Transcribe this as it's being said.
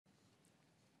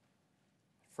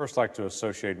First, I'd like to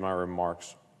associate my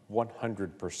remarks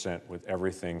 100% with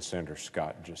everything Senator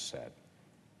Scott just said.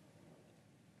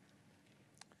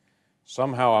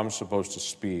 Somehow I'm supposed to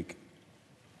speak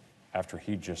after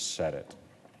he just said it.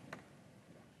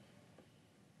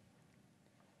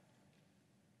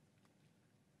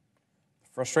 The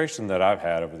frustration that I've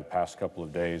had over the past couple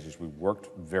of days is we've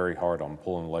worked very hard on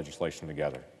pulling the legislation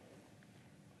together.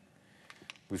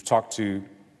 We've talked to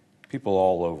people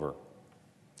all over.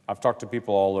 I've talked to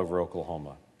people all over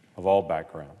Oklahoma, of all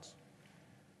backgrounds.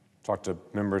 Talked to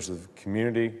members of the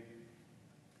community,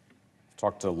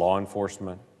 talked to law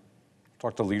enforcement,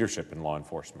 talked to leadership in law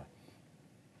enforcement.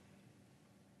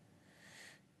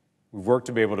 We've worked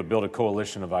to be able to build a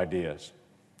coalition of ideas,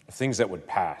 of things that would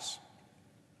pass.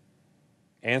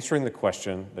 Answering the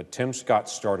question that Tim Scott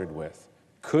started with,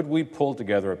 could we pull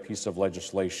together a piece of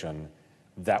legislation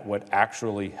that would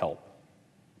actually help?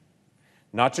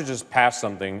 Not to just pass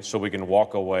something so we can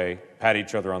walk away, pat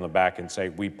each other on the back and say,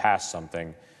 we passed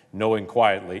something, knowing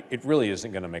quietly it really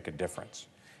isn't going to make a difference.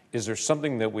 Is there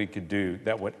something that we could do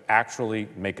that would actually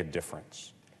make a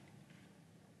difference?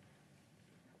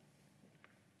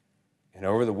 And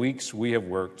over the weeks, we have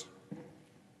worked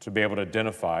to be able to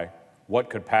identify what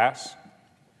could pass,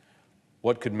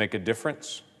 what could make a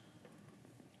difference,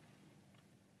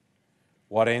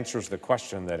 what answers the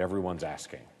question that everyone's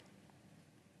asking.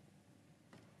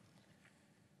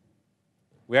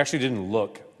 We actually didn't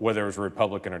look whether it was a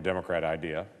Republican or Democrat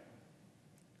idea.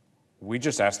 We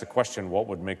just asked the question, what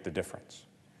would make the difference?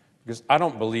 Because I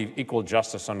don't believe equal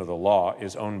justice under the law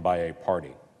is owned by a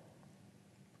party.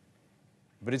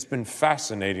 But it's been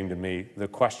fascinating to me, the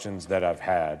questions that I've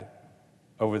had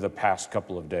over the past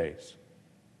couple of days.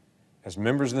 As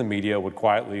members of the media would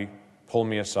quietly pull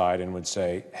me aside and would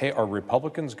say, hey, are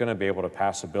Republicans going to be able to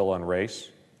pass a bill on race?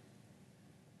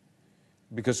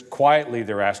 Because quietly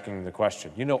they're asking the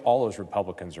question, you know, all those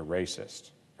Republicans are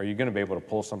racist. Are you going to be able to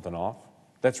pull something off?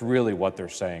 That's really what they're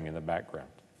saying in the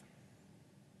background.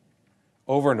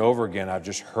 Over and over again, I've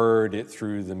just heard it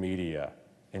through the media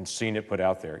and seen it put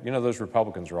out there. You know, those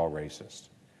Republicans are all racist.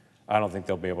 I don't think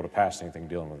they'll be able to pass anything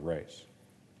dealing with race.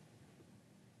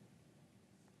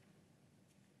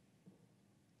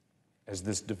 As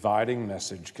this dividing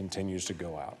message continues to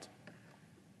go out,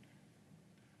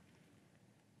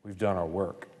 we've done our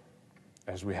work,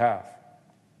 as we have.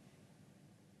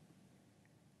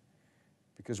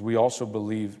 Because we also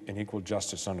believe in equal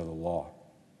justice under the law.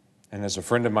 And as a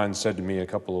friend of mine said to me a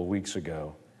couple of weeks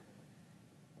ago,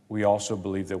 we also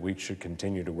believe that we should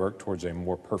continue to work towards a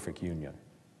more perfect union.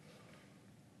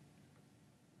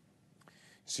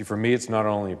 See, for me, it's not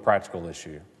only a practical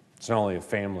issue. It's not only a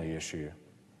family issue.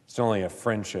 It's not only a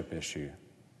friendship issue.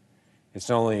 It's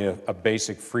not only a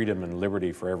basic freedom and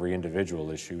liberty for every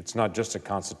individual issue. It's not just a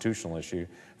constitutional issue.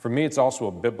 For me, it's also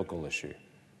a biblical issue.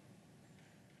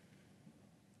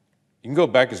 You can go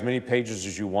back as many pages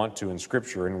as you want to in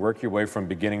Scripture and work your way from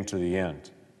beginning to the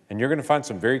end. And you're going to find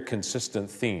some very consistent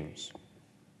themes.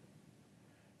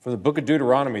 From the book of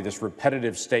Deuteronomy, this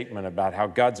repetitive statement about how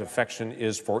God's affection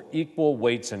is for equal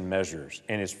weights and measures,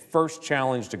 and his first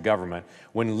challenge to government,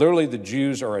 when literally the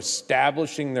Jews are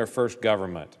establishing their first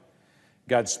government,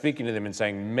 God's speaking to them and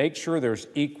saying, make sure there's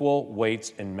equal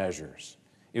weights and measures.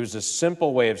 It was a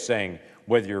simple way of saying,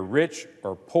 whether you're rich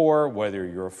or poor, whether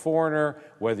you're a foreigner,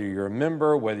 whether you're a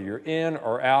member, whether you're in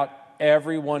or out,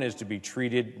 everyone is to be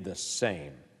treated the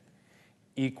same.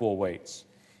 Equal weights,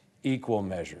 equal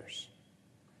measures.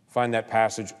 Find that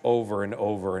passage over and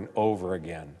over and over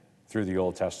again through the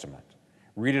Old Testament.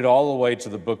 Read it all the way to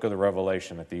the book of the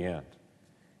Revelation at the end.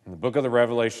 In the book of the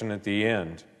Revelation at the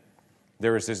end,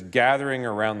 there is this gathering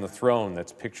around the throne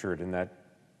that's pictured in that,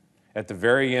 at the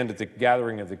very end of the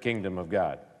gathering of the kingdom of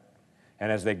God.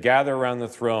 And as they gather around the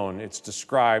throne, it's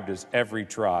described as every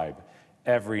tribe,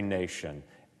 every nation,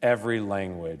 every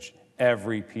language,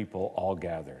 every people all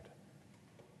gathered.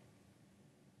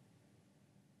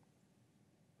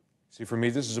 See, for me,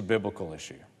 this is a biblical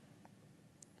issue,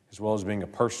 as well as being a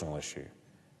personal issue.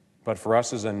 But for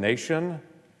us as a nation,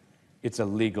 it's a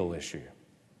legal issue.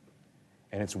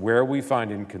 And it's where we find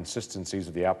inconsistencies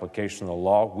of the application of the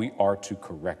law, we are to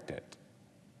correct it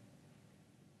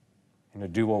and to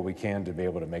do what we can to be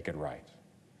able to make it right.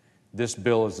 This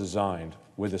bill is designed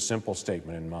with a simple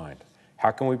statement in mind.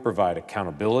 How can we provide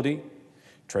accountability,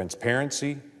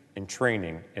 transparency, and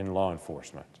training in law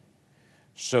enforcement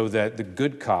so that the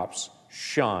good cops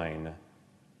shine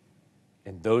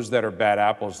and those that are bad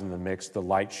apples in the mix, the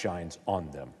light shines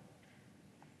on them?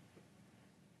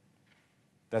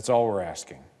 That's all we're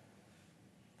asking.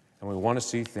 And we want to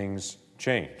see things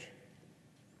change.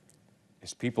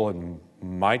 As people in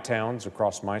my towns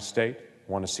across my state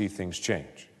want to see things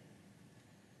change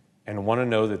and want to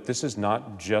know that this is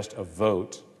not just a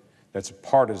vote that's a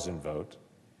partisan vote,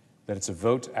 that it's a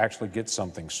vote to actually get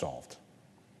something solved.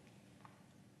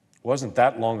 It wasn't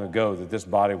that long ago that this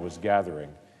body was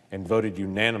gathering and voted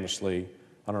unanimously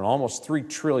on an almost $3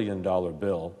 trillion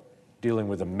bill dealing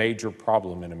with a major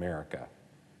problem in America,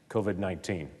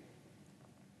 COVID-19.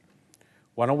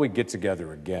 Why don't we get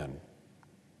together again,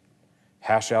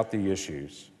 hash out the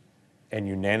issues, and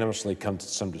unanimously come to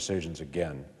some decisions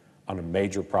again on a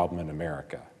major problem in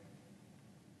America: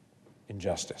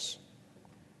 injustice.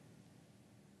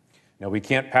 Now, we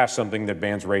can't pass something that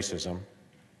bans racism.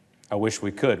 I wish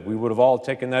we could. We would have all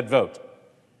taken that vote.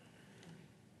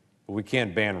 But we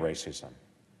can't ban racism.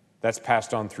 That's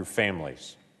passed on through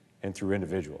families and through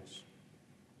individuals.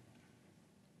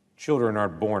 Children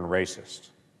aren't born racist.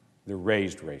 They're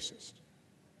raised racist.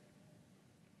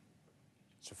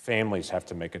 So families have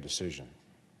to make a decision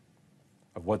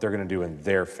of what they're going to do in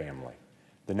their family.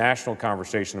 The national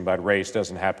conversation about race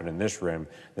doesn't happen in this room.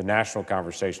 The national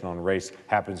conversation on race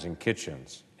happens in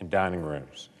kitchens, in dining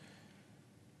rooms.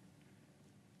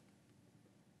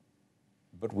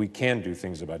 But we can do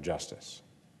things about justice.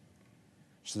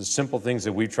 So the simple things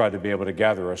that we've tried to be able to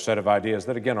gather are a set of ideas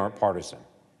that, again, aren't partisan.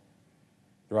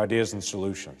 They're ideas and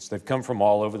solutions. They've come from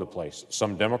all over the place,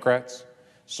 some Democrats,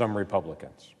 some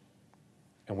Republicans.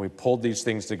 And we pulled these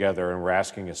things together and we're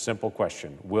asking a simple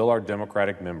question: will our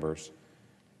Democratic members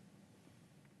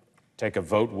take a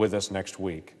vote with us next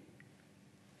week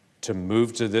to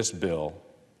move to this bill,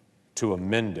 to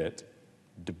amend it,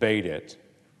 debate it,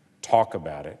 talk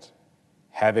about it,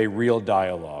 have a real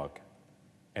dialogue,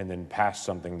 and then pass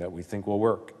something that we think will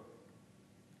work?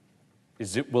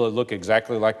 Will it look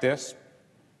exactly like this?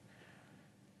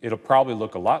 It'll probably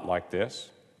look a lot like this,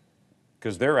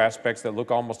 because there are aspects that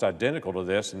look almost identical to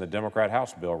this in the Democrat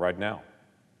House bill right now.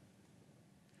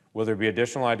 Will there be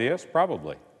additional ideas?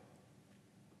 Probably.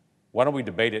 Why don't we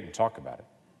debate it and talk about it?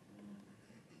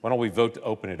 Why don't we vote to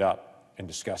open it up and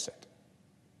discuss it?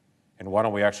 And why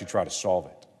don't we actually try to solve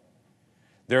it?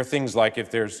 There are things like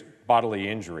if there's bodily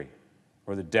injury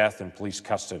or the death in police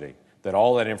custody, that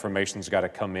all that information's got to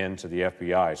come into the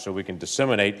FBI so we can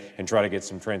disseminate and try to get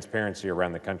some transparency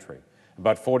around the country.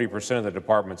 About 40% of the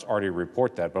departments already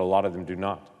report that, but a lot of them do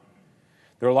not.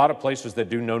 There are a lot of places that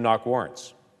do no-knock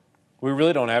warrants. We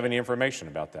really don't have any information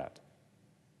about that.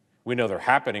 We know they're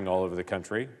happening all over the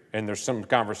country, and there's some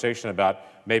conversation about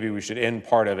maybe we should end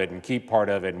part of it and keep part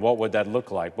of it, and what would that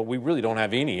look like, but we really don't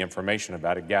have any information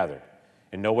about it gathered,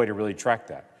 and no way to really track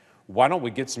that. Why don't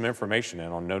we get some information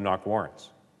in on no-knock warrants?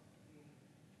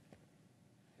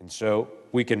 And so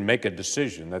we can make a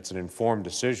decision that's an informed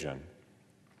decision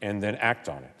and then act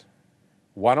on it.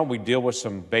 Why don't we deal with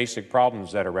some basic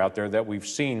problems that are out there that we've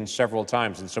seen several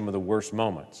times in some of the worst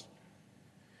moments?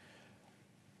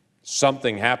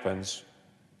 Something happens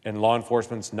and law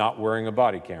enforcement's not wearing a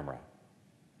body camera,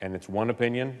 and it's one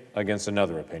opinion against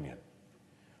another opinion.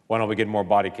 Why don't we get more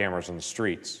body cameras on the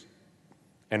streets?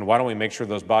 And why don't we make sure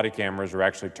those body cameras are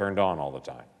actually turned on all the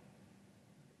time?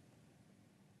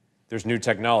 There's new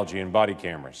technology in body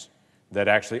cameras that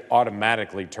actually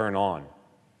automatically turn on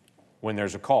when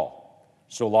there's a call.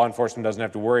 So law enforcement doesn't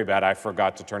have to worry about, I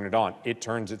forgot to turn it on. It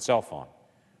turns itself on.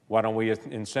 Why don't we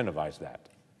incentivize that?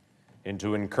 And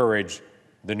to encourage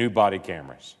the new body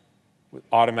cameras with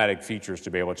automatic features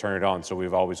to be able to turn it on so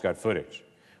we've always got footage.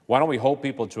 Why don't we hold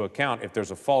people to account if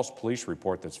there's a false police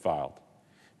report that's filed?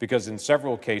 Because in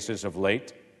several cases of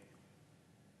late,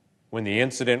 when the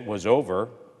incident was over,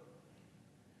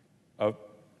 a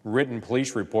written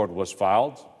police report was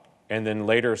filed, and then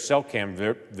later a cell cam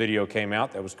video came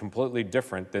out that was completely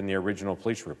different than the original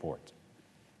police report.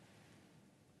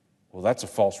 Well, that's a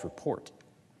false report.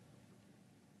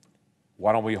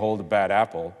 Why don't we hold a bad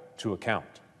apple to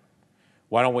account?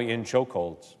 Why don't we end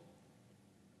chokeholds?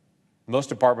 Most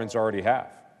departments already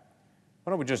have. Why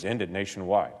don't we just end it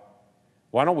nationwide?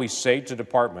 Why don't we say to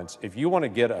departments, if you want to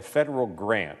get a federal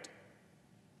grant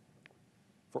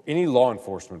for any law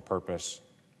enforcement purpose,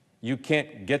 you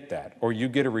can't get that, or you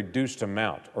get a reduced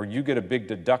amount, or you get a big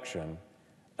deduction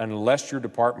unless your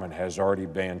department has already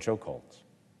banned chokeholds.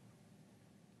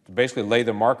 To basically lay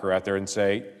the marker out there and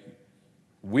say,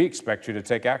 we expect you to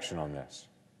take action on this.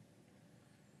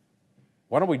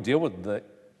 Why don't we deal with the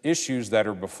issues that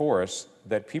are before us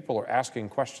that people are asking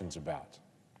questions about?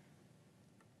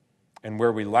 And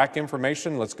where we lack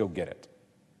information, let's go get it.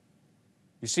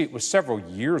 You see, it was several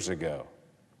years ago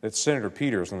that Senator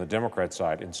Peters on the Democrat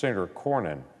side and Senator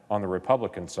Cornyn on the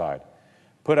Republican side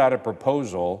put out a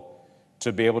proposal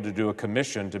to be able to do a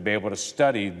commission, to be able to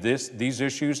study these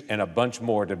issues and a bunch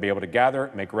more, to be able to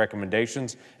gather, make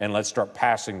recommendations, and let's start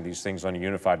passing these things on a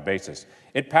unified basis.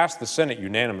 It passed the Senate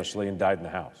unanimously and died in the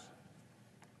House.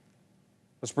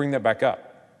 Let's bring that back up.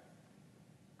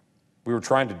 We were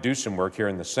trying to do some work here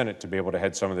in the Senate to be able to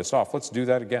head some of this off. Let's do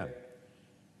that again.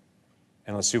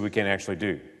 And let's see what we can actually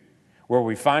do. Where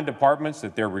we find departments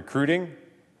that they're recruiting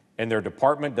and their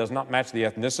department does not match the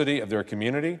ethnicity of their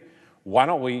community, why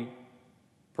don't we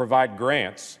provide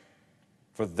grants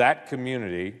for that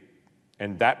community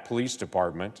and that police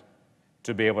department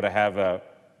to be able to have a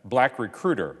black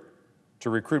recruiter to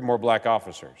recruit more black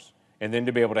officers, and then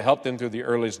to be able to help them through the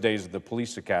earliest days of the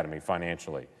police academy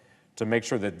financially, to make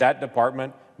sure that that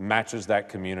department matches that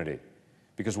community.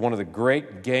 Because one of the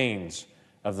great gains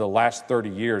of the last 30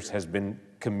 years has been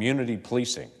community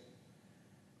policing,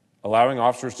 allowing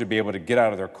officers to be able to get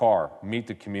out of their car, meet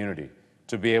the community,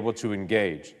 to be able to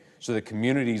engage, so that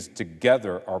communities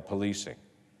together are policing.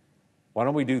 Why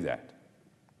don't we do that?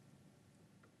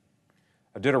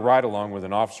 I did a ride-along with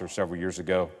an officer several years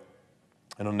ago,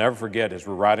 and I'll never forget as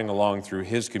we're riding along through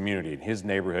his community, in his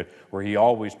neighborhood, where he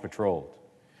always patrolled.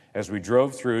 As we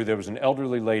drove through, there was an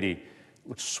elderly lady,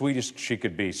 sweet as she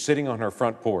could be, sitting on her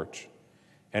front porch.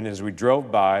 And as we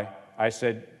drove by, I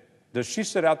said, "Does she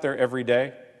sit out there every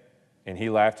day?" And he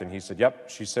laughed and he said, "Yep,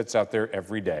 she sits out there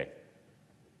every day."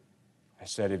 I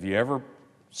said, "Have you ever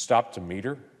stopped to meet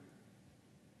her?"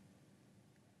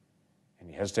 And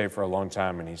he hesitated for a long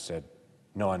time and he said,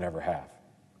 "No, I never have."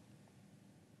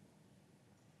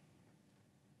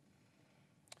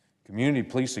 Community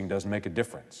policing does make a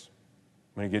difference.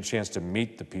 When you get a chance to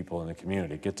meet the people in the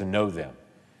community, get to know them,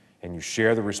 and you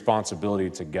share the responsibility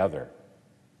together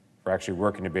for actually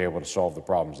working to be able to solve the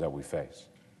problems that we face.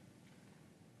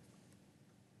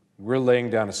 We're laying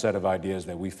down a set of ideas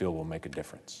that we feel will make a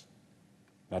difference,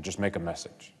 not just make a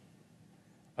message.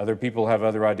 Other people have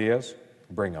other ideas,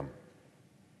 bring them.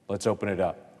 Let's open it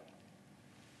up.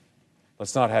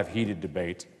 Let's not have heated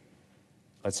debate.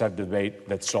 Let's have debate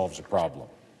that solves a problem.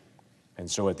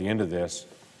 And so at the end of this,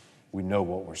 we know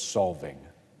what we're solving,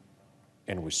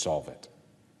 and we solve it.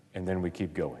 And then we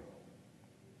keep going.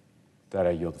 With that, I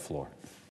yield the floor.